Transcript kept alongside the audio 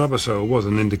Rubber Soul was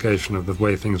an indication of the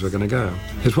way things were going to go.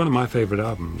 It's one of my favourite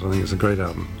albums. I think it's a great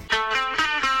album.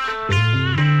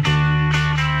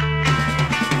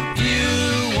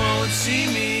 You won't see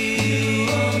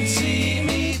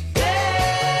me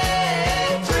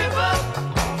dead, river,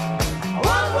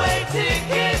 one-way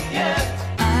ticket, yeah.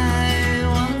 I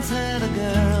once had a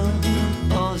girl,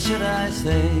 or should I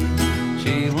say,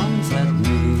 she once had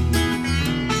me.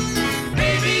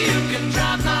 Baby, you can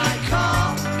drive my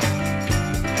car.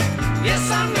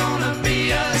 Yes, I'm gonna be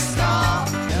a star.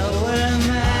 Delaware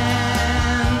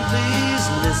man, please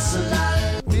listen.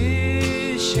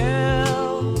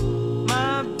 Michelle,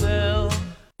 my belle.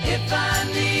 If I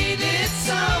needed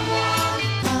someone,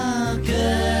 a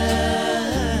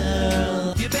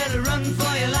girl, you better run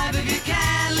for your life if you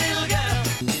can, little girl.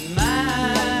 In my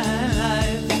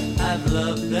life, I've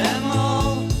loved them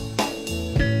all.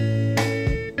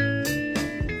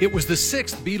 It was the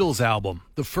sixth Beatles album,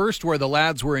 the first where the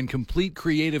lads were in complete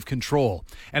creative control,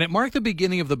 and it marked the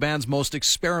beginning of the band's most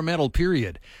experimental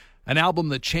period. An album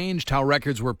that changed how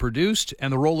records were produced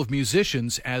and the role of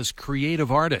musicians as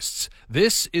creative artists.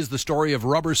 This is the story of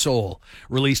Rubber Soul,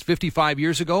 released 55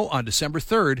 years ago on December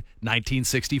 3rd,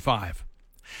 1965.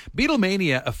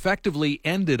 Beatlemania effectively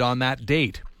ended on that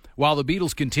date. While the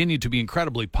Beatles continued to be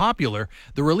incredibly popular,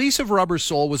 the release of Rubber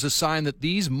Soul was a sign that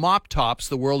these mop tops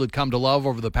the world had come to love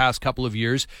over the past couple of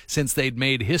years since they'd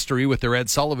made history with their Ed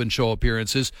Sullivan Show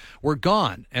appearances were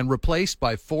gone and replaced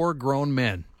by four grown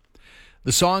men.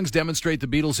 The songs demonstrate the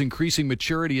Beatles' increasing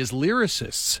maturity as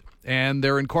lyricists and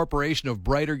their incorporation of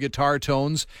brighter guitar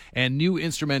tones and new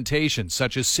instrumentation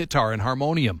such as sitar and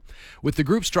harmonium, with the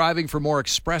group striving for more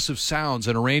expressive sounds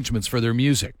and arrangements for their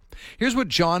music. Here's what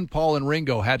John, Paul, and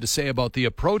Ringo had to say about the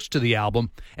approach to the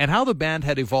album and how the band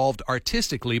had evolved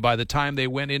artistically by the time they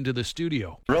went into the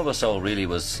studio. Rubber Soul really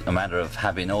was a matter of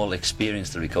having all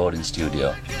experienced the recording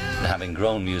studio, and having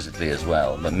grown musically as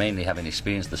well, but mainly having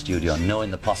experienced the studio and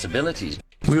knowing the possibilities.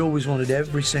 We always wanted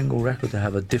every single record to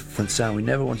have a different sound. We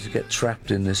never wanted to get trapped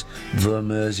in this the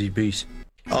Mersey beat.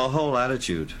 Our whole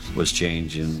attitude was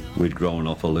changing. We'd grown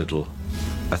up a little.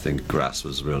 I think Grass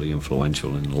was really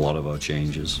influential in a lot of our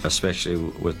changes, especially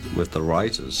with the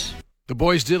writers. The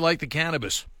boys did like the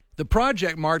cannabis. The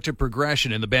project marked a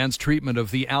progression in the band's treatment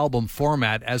of the album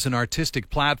format as an artistic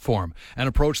platform, an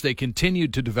approach they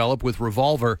continued to develop with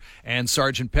Revolver and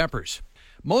Sgt. Pepper's.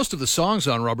 Most of the songs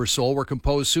on Rubber Soul were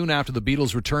composed soon after the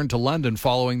Beatles returned to London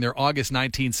following their August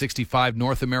 1965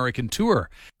 North American tour.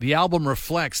 The album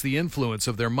reflects the influence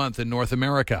of their month in North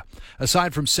America.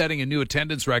 Aside from setting a new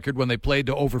attendance record when they played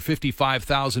to over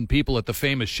 55,000 people at the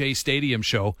famous Shea Stadium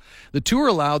show, the tour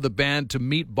allowed the band to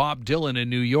meet Bob Dylan in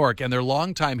New York and their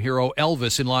longtime hero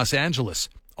Elvis in Los Angeles.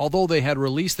 Although they had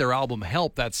released their album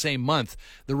Help that same month,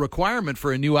 the requirement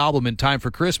for a new album in time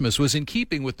for Christmas was in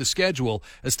keeping with the schedule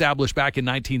established back in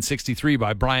 1963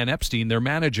 by Brian Epstein, their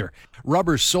manager.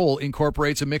 Rubber Soul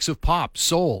incorporates a mix of pop,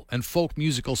 soul, and folk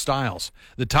musical styles.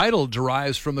 The title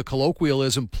derives from the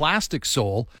colloquialism plastic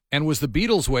soul and was the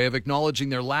Beatles' way of acknowledging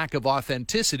their lack of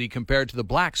authenticity compared to the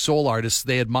black soul artists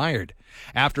they admired.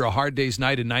 After A Hard Day's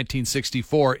Night in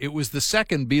 1964, it was the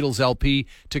second Beatles LP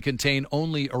to contain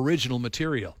only original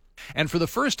material. And for the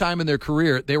first time in their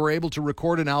career, they were able to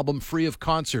record an album free of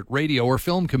concert, radio, or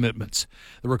film commitments.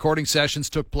 The recording sessions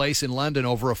took place in London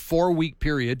over a 4-week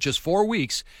period, just 4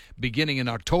 weeks, beginning in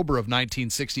October of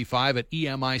 1965 at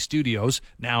EMI Studios,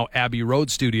 now Abbey Road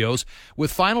Studios,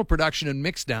 with final production and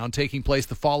mixdown taking place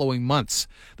the following months.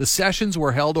 The sessions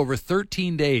were held over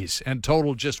 13 days and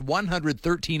totaled just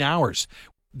 113 hours.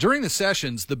 During the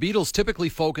sessions, the Beatles typically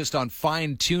focused on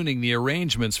fine-tuning the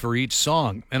arrangements for each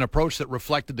song, an approach that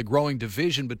reflected the growing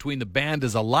division between the band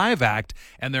as a live act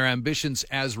and their ambitions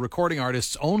as recording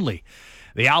artists only.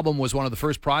 The album was one of the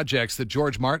first projects that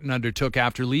George Martin undertook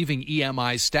after leaving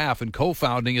EMI's staff and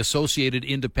co-founding Associated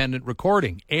Independent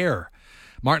Recording, AIR.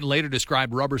 Martin later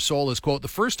described Rubber Soul as, quote, the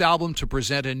first album to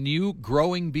present a new,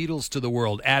 growing Beatles to the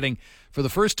world, adding, for the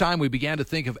first time we began to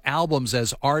think of albums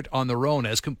as art on their own,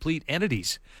 as complete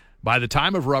entities. By the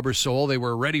time of Rubber Soul, they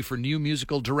were ready for new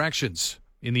musical directions.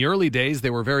 In the early days, they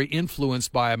were very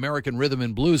influenced by American rhythm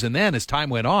and blues, and then, as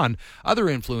time went on, other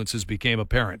influences became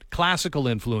apparent, classical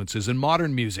influences and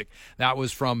modern music. That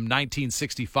was from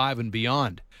 1965 and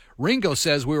beyond. Ringo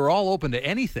says we were all open to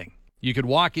anything. You could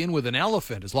walk in with an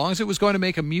elephant as long as it was going to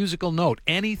make a musical note.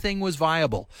 Anything was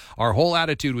viable. Our whole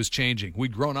attitude was changing.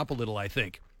 We'd grown up a little, I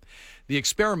think. The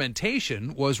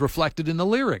experimentation was reflected in the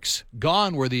lyrics.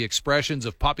 Gone were the expressions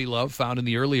of puppy love found in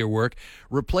the earlier work,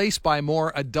 replaced by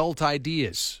more adult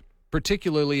ideas,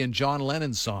 particularly in John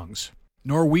Lennon's songs.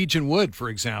 Norwegian Wood, for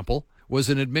example, was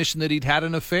an admission that he'd had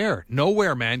an affair.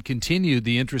 Nowhere Man continued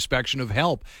the introspection of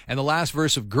Help, and the last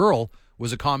verse of Girl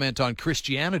was a comment on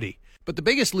Christianity. But the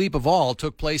biggest leap of all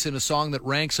took place in a song that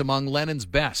ranks among Lennon's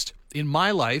best. In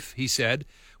My Life, he said,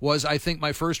 was, I think,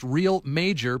 my first real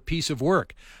major piece of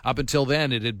work. Up until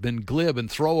then, it had been glib and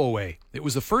throwaway. It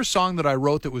was the first song that I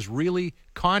wrote that was really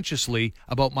consciously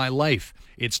about my life.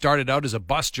 It started out as a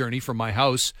bus journey from my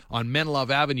house on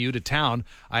Menlove Avenue to town.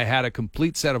 I had a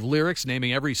complete set of lyrics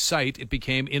naming every site. It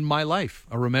became In My Life,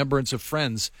 a remembrance of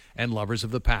friends and lovers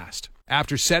of the past.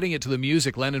 After setting it to the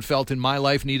music, Lennon felt In My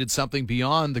Life needed something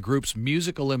beyond the group's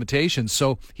musical limitations,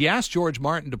 so he asked George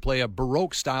Martin to play a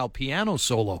Baroque-style piano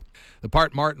solo. The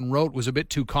part Martin wrote was a bit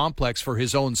too complex for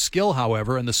his own skill,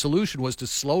 however, and the solution was to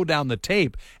slow down the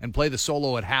tape and play the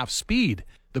solo at half speed.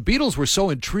 The Beatles were so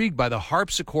intrigued by the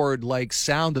harpsichord-like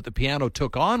sound that the piano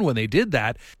took on when they did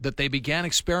that they began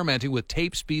experimenting with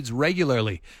tape speeds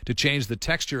regularly to change the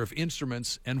texture of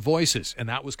instruments and voices, and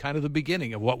that was kind of the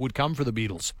beginning of what would come for the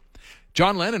Beatles.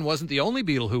 John Lennon wasn't the only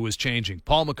Beatle who was changing.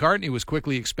 Paul McCartney was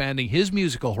quickly expanding his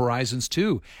musical horizons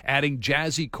too, adding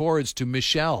jazzy chords to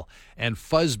Michelle and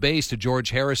fuzz bass to George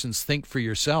Harrison's Think for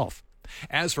Yourself.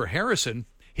 As for Harrison,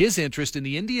 his interest in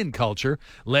the Indian culture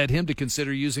led him to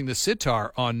consider using the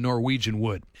sitar on Norwegian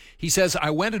Wood. He says,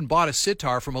 I went and bought a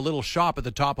sitar from a little shop at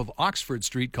the top of Oxford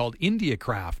Street called India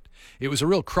Craft. It was a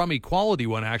real crummy quality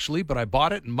one, actually, but I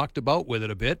bought it and mucked about with it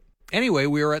a bit. Anyway,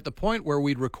 we were at the point where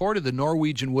we'd recorded the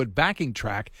Norwegian Wood backing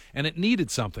track, and it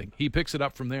needed something. He picks it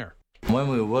up from there. When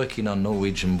we were working on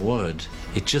Norwegian Wood,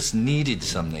 it just needed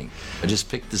something. I just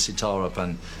picked the sitar up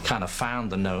and kind of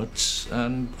found the notes,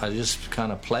 and I just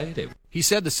kind of played it. He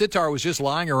said the sitar was just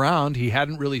lying around. He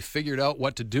hadn't really figured out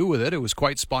what to do with it. It was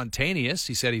quite spontaneous.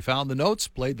 He said he found the notes,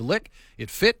 played the lick, it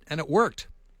fit, and it worked.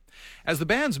 As the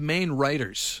band's main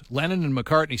writers, Lennon and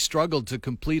McCartney struggled to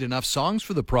complete enough songs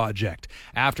for the project.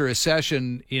 After a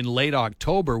session in late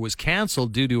October was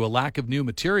canceled due to a lack of new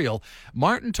material,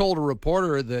 Martin told a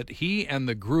reporter that he and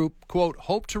the group, quote,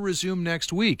 hope to resume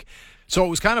next week. So it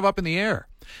was kind of up in the air.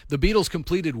 The Beatles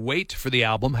completed Wait for the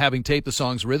album, having taped the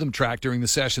song's rhythm track during the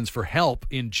sessions for Help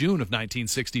in June of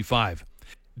 1965.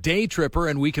 Day Tripper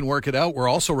and We Can Work It Out were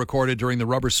also recorded during the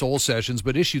Rubber Soul sessions,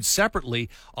 but issued separately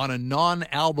on a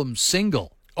non-album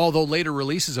single, although later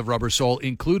releases of Rubber Soul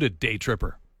included Day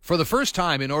Tripper. For the first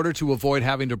time, in order to avoid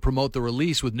having to promote the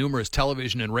release with numerous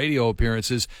television and radio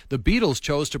appearances, the Beatles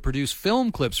chose to produce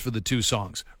film clips for the two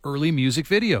songs, early music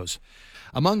videos.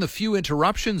 Among the few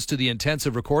interruptions to the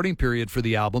intensive recording period for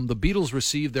the album, the Beatles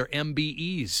received their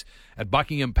MBEs at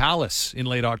Buckingham Palace in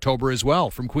late October as well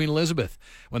from Queen Elizabeth,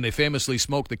 when they famously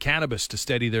smoked the cannabis to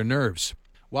steady their nerves.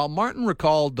 While Martin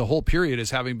recalled the whole period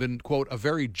as having been, quote, a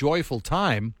very joyful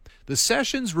time, the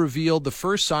sessions revealed the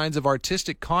first signs of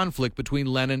artistic conflict between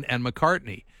Lennon and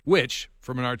McCartney, which,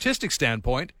 from an artistic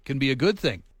standpoint, can be a good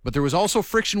thing. But there was also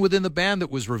friction within the band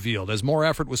that was revealed as more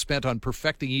effort was spent on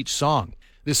perfecting each song.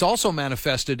 This also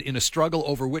manifested in a struggle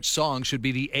over which song should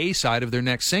be the A-side of their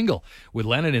next single, with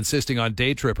Lennon insisting on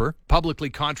Day Tripper, publicly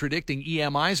contradicting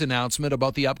EMI's announcement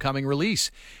about the upcoming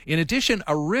release. In addition,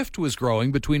 a rift was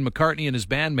growing between McCartney and his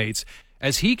bandmates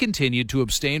as he continued to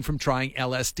abstain from trying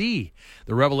LSD.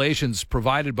 The revelations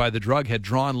provided by the drug had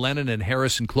drawn Lennon and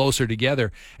Harrison closer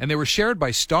together, and they were shared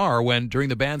by Starr when, during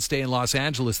the band's stay in Los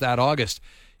Angeles that August,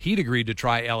 he'd agreed to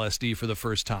try LSD for the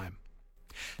first time.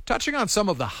 Touching on some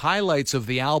of the highlights of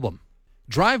the album,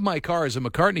 Drive My Car is a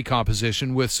McCartney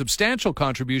composition with substantial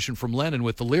contribution from Lennon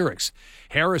with the lyrics.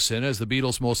 Harrison, as the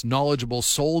Beatles' most knowledgeable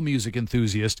soul music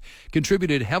enthusiast,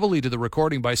 contributed heavily to the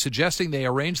recording by suggesting they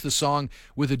arrange the song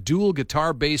with a dual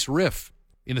guitar-bass riff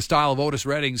in the style of Otis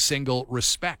Redding's single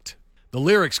Respect. The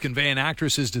lyrics convey an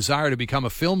actress's desire to become a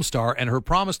film star and her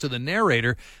promise to the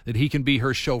narrator that he can be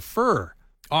her chauffeur.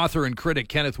 Author and critic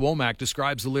Kenneth Womack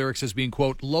describes the lyrics as being,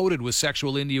 quote, loaded with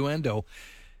sexual innuendo,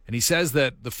 and he says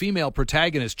that the female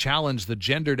protagonist challenged the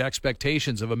gendered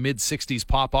expectations of a mid-60s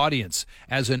pop audience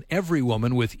as an every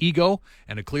woman with ego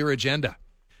and a clear agenda.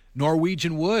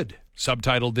 Norwegian Wood,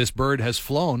 subtitled This Bird Has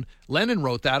Flown, Lennon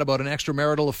wrote that about an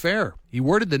extramarital affair. He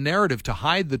worded the narrative to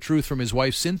hide the truth from his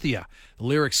wife Cynthia. The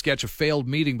lyrics sketch a failed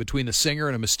meeting between the singer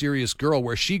and a mysterious girl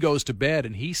where she goes to bed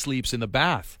and he sleeps in the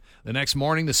bath. The next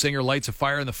morning, the singer lights a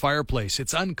fire in the fireplace.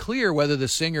 It's unclear whether the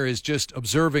singer is just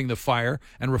observing the fire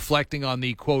and reflecting on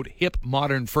the, quote, hip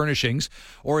modern furnishings,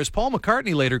 or as Paul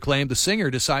McCartney later claimed, the singer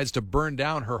decides to burn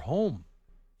down her home.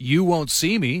 You Won't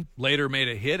See Me, later made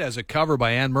a hit as a cover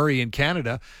by Anne Murray in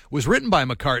Canada, was written by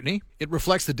McCartney. It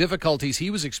reflects the difficulties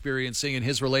he was experiencing in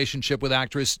his relationship with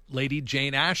actress Lady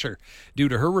Jane Asher due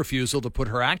to her refusal to put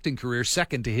her acting career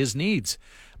second to his needs.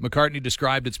 McCartney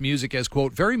described its music as,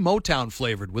 quote, very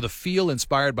Motown-flavored, with a feel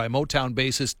inspired by Motown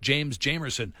bassist James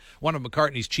Jamerson, one of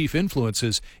McCartney's chief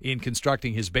influences in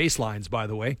constructing his bass lines, by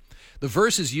the way. The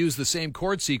verses use the same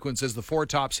chord sequence as the Four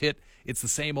Tops hit It's the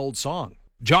Same Old Song.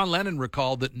 John Lennon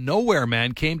recalled that Nowhere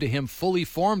Man came to him fully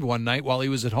formed one night while he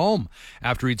was at home,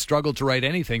 after he'd struggled to write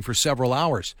anything for several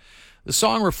hours. The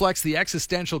song reflects the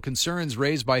existential concerns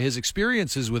raised by his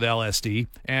experiences with LSD,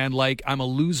 and like I'm a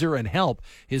Loser and Help,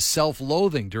 his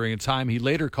self-loathing during a time he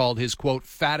later called his, quote,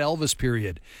 Fat Elvis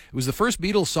period. It was the first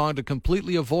Beatles song to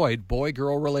completely avoid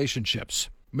boy-girl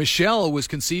relationships. Michelle was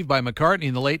conceived by McCartney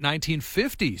in the late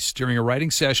 1950s. During a writing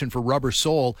session for Rubber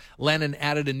Soul, Lennon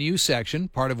added a new section,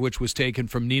 part of which was taken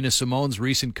from Nina Simone's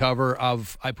recent cover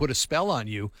of I Put a Spell on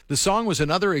You. The song was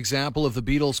another example of the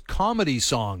Beatles' comedy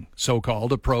song,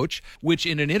 so-called, approach, which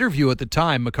in an interview at the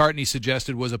time, McCartney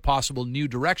suggested was a possible new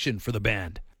direction for the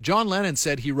band. John Lennon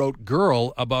said he wrote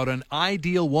Girl about an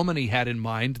ideal woman he had in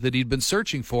mind that he'd been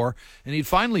searching for, and he'd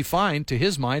finally find, to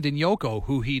his mind, in Yoko,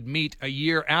 who he'd meet a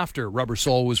year after Rubber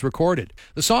Soul was recorded.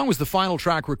 The song was the final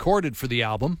track recorded for the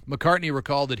album. McCartney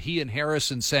recalled that he and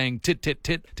Harrison sang Tit Tit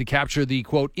Tit to capture the,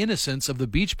 quote, innocence of the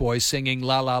Beach Boys singing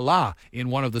La La La in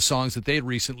one of the songs that they'd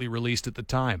recently released at the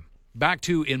time. Back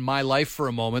to In My Life for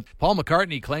a moment, Paul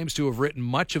McCartney claims to have written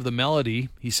much of the melody.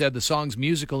 He said the song's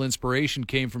musical inspiration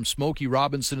came from Smokey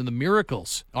Robinson and the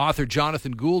Miracles. Author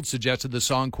Jonathan Gould suggested the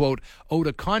song, quote, owed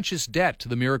a conscious debt to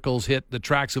the Miracles' hit The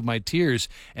Tracks of My Tears,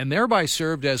 and thereby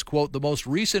served as, quote, the most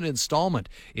recent installment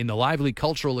in the lively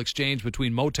cultural exchange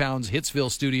between Motown's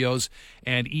Hitsville Studios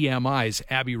and EMI's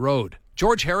Abbey Road.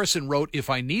 George Harrison wrote If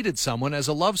I Needed Someone as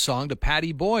a love song to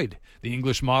Pattie Boyd, the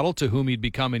English model to whom he'd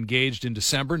become engaged in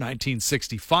December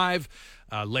 1965,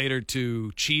 later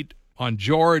to cheat on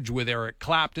George with Eric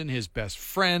Clapton, his best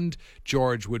friend.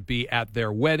 George would be at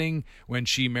their wedding when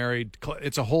she married.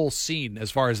 It's a whole scene as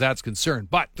far as that's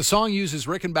concerned. But the song uses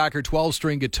Rickenbacker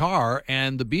 12-string guitar,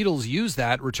 and the Beatles used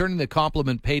that, returning the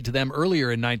compliment paid to them earlier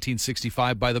in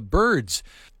 1965 by the Byrds,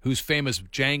 whose famous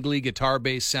jangly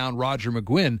guitar-based sound Roger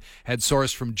McGuinn had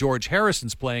sourced from George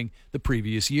Harrison's playing the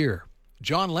previous year.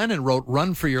 John Lennon wrote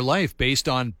Run for Your Life based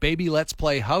on Baby Let's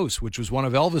Play House, which was one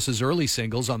of Elvis's early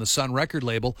singles on the Sun record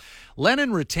label.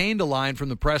 Lennon retained a line from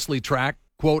the Presley track,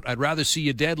 quote, I'd rather see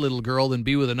you dead, little girl, than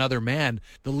be with another man.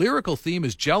 The lyrical theme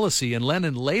is jealousy, and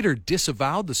Lennon later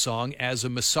disavowed the song as a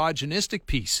misogynistic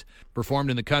piece. Performed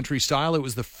in the country style, it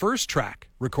was the first track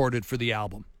recorded for the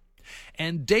album.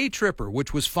 And Day Tripper,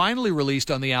 which was finally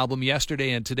released on the album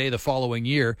Yesterday and Today the following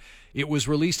year. It was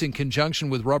released in conjunction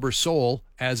with Rubber Soul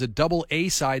as a double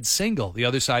A-side single, the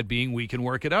other side being We Can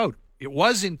Work It Out. It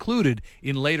was included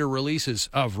in later releases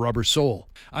of Rubber Soul.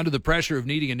 Under the pressure of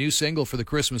needing a new single for the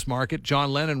Christmas market,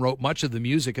 John Lennon wrote much of the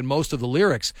music and most of the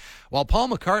lyrics, while Paul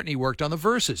McCartney worked on the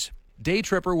verses. Day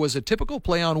Tripper was a typical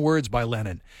play on words by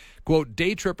Lennon. Quote,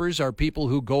 day trippers are people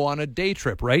who go on a day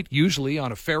trip, right? Usually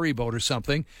on a ferry boat or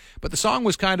something. But the song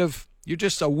was kind of, you're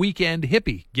just a weekend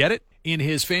hippie. Get it? In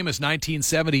his famous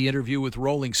 1970 interview with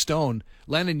Rolling Stone,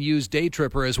 Lennon used Day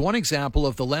Tripper as one example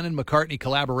of the Lennon-McCartney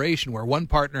collaboration where one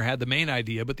partner had the main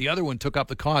idea, but the other one took up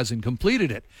the cause and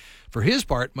completed it. For his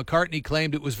part, McCartney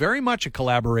claimed it was very much a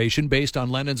collaboration based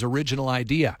on Lennon's original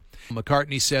idea.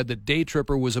 McCartney said that Day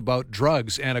Tripper was about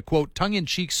drugs and a, quote,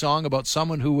 tongue-in-cheek song about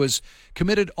someone who was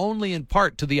committed only in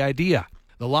part to the idea.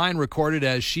 The line recorded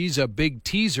as She's a Big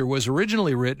Teaser was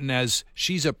originally written as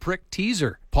She's a Prick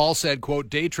Teaser. Paul said,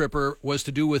 quote, Day Tripper was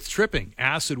to do with tripping.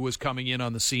 Acid was coming in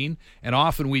on the scene, and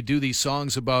often we do these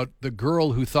songs about the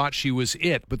girl who thought she was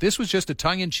it. But this was just a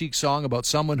tongue-in-cheek song about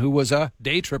someone who was a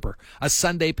day tripper, a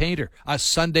Sunday painter, a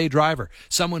Sunday driver,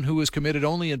 someone who was committed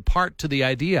only in part to the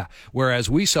idea,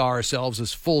 whereas we saw ourselves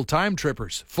as full-time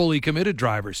trippers, fully committed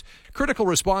drivers. Critical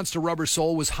response to Rubber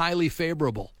Soul was highly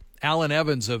favorable. Alan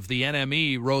Evans of the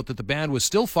NME wrote that the band was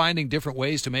still finding different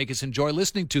ways to make us enjoy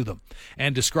listening to them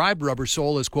and described Rubber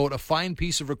Soul as, quote, a fine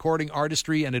piece of recording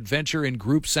artistry and adventure in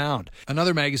group sound.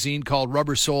 Another magazine called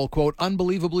Rubber Soul, quote,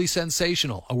 unbelievably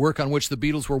sensational, a work on which the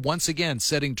Beatles were once again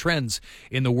setting trends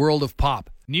in the world of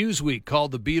pop. Newsweek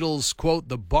called the Beatles, quote,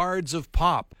 the bards of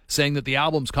pop, saying that the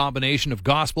album's combination of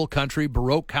gospel, country,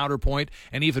 Baroque counterpoint,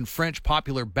 and even French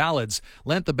popular ballads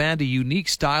lent the band a unique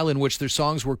style in which their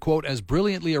songs were, quote, as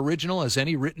brilliantly original as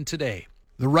any written today.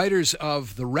 The writers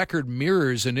of The Record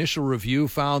Mirror's initial review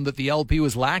found that the LP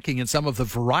was lacking in some of the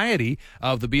variety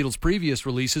of the Beatles' previous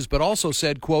releases, but also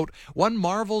said, quote, "One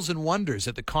marvels and wonders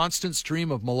at the constant stream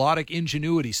of melodic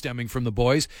ingenuity stemming from the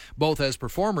boys, both as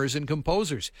performers and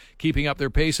composers. Keeping up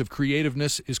their pace of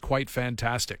creativeness is quite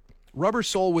fantastic." Rubber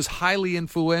Soul was highly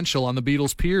influential on the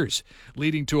Beatles' peers,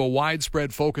 leading to a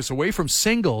widespread focus away from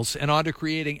singles and onto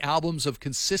creating albums of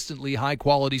consistently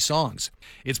high-quality songs.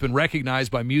 It's been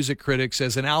recognized by music critics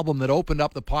as an album that opened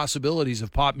up the possibilities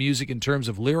of pop music in terms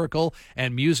of lyrical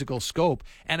and musical scope,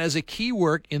 and as a key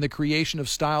work in the creation of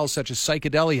styles such as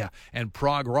psychedelia and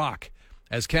prog rock.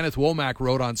 As Kenneth Womack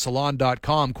wrote on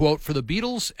Salon.com, quote, "For the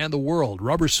Beatles and the world,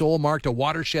 Rubber Soul marked a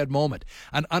watershed moment,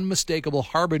 an unmistakable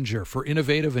harbinger for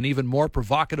innovative and even more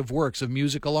provocative works of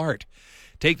musical art.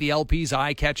 Take the LP's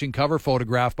eye-catching cover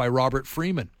photograph by Robert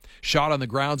Freeman. Shot on the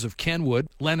grounds of Kenwood,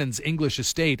 Lennon's English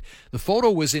estate, the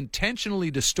photo was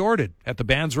intentionally distorted at the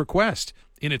band's request.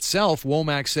 In itself,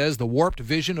 Womack says the warped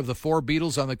vision of the four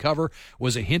Beatles on the cover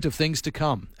was a hint of things to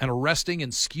come, an arresting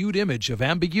and skewed image of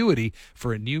ambiguity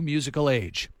for a new musical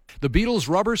age. The Beatles'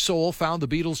 Rubber Soul found the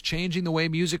Beatles changing the way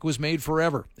music was made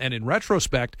forever, and in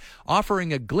retrospect,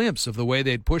 offering a glimpse of the way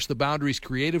they'd pushed the boundaries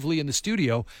creatively in the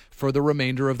studio for the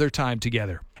remainder of their time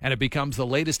together. And it becomes the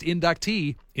latest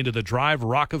inductee into the Drive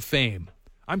Rock of Fame.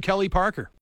 I'm Kelly Parker.